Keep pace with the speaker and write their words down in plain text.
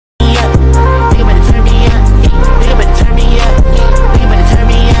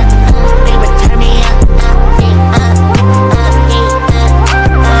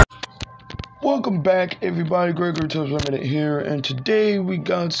Welcome back, everybody. Gregory Tips Limited here, and today we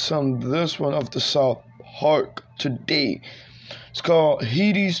got this one of the South Park. Today, it's called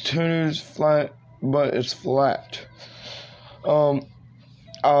Heidi's Tuner's Flat, but it's flat.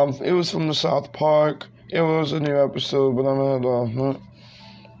 It was from the South Park. It was a new episode, but I'm gonna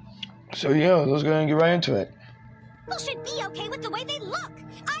so yeah, let's go ahead and get right into it. People should be okay with the way they look.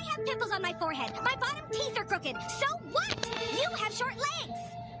 I have pimples on my forehead. My bottom teeth are crooked. So what? You have short legs.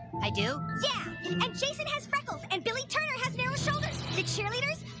 I do? Yeah, and Jason has freckles, and Billy Turner has narrow shoulders. The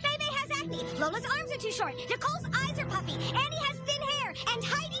cheerleaders, Bebe has acne, Lola's arms are too short, Nicole's eyes are puffy, Annie has thin hair, and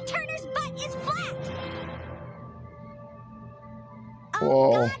Heidi Turner's butt is flat.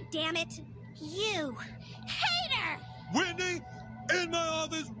 Oh, God damn it. You hater! Whitney, in my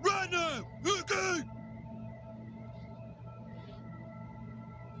office right now! Okay!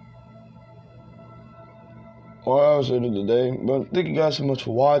 Well, that was it of the day, but thank you guys so much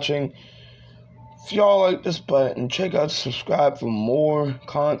for watching. If y'all like this button, check out subscribe for more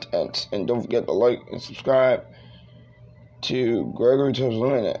content, and don't forget to like and subscribe to Gregory Tips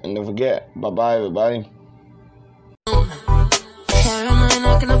Limited, and don't forget, bye everybody. Paranoid,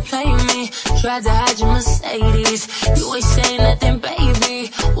 not gonna play me. Tried to hide your Mercedes. You ain't saying nothing,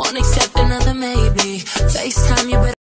 baby. Won't accept another maybe. FaceTime, you better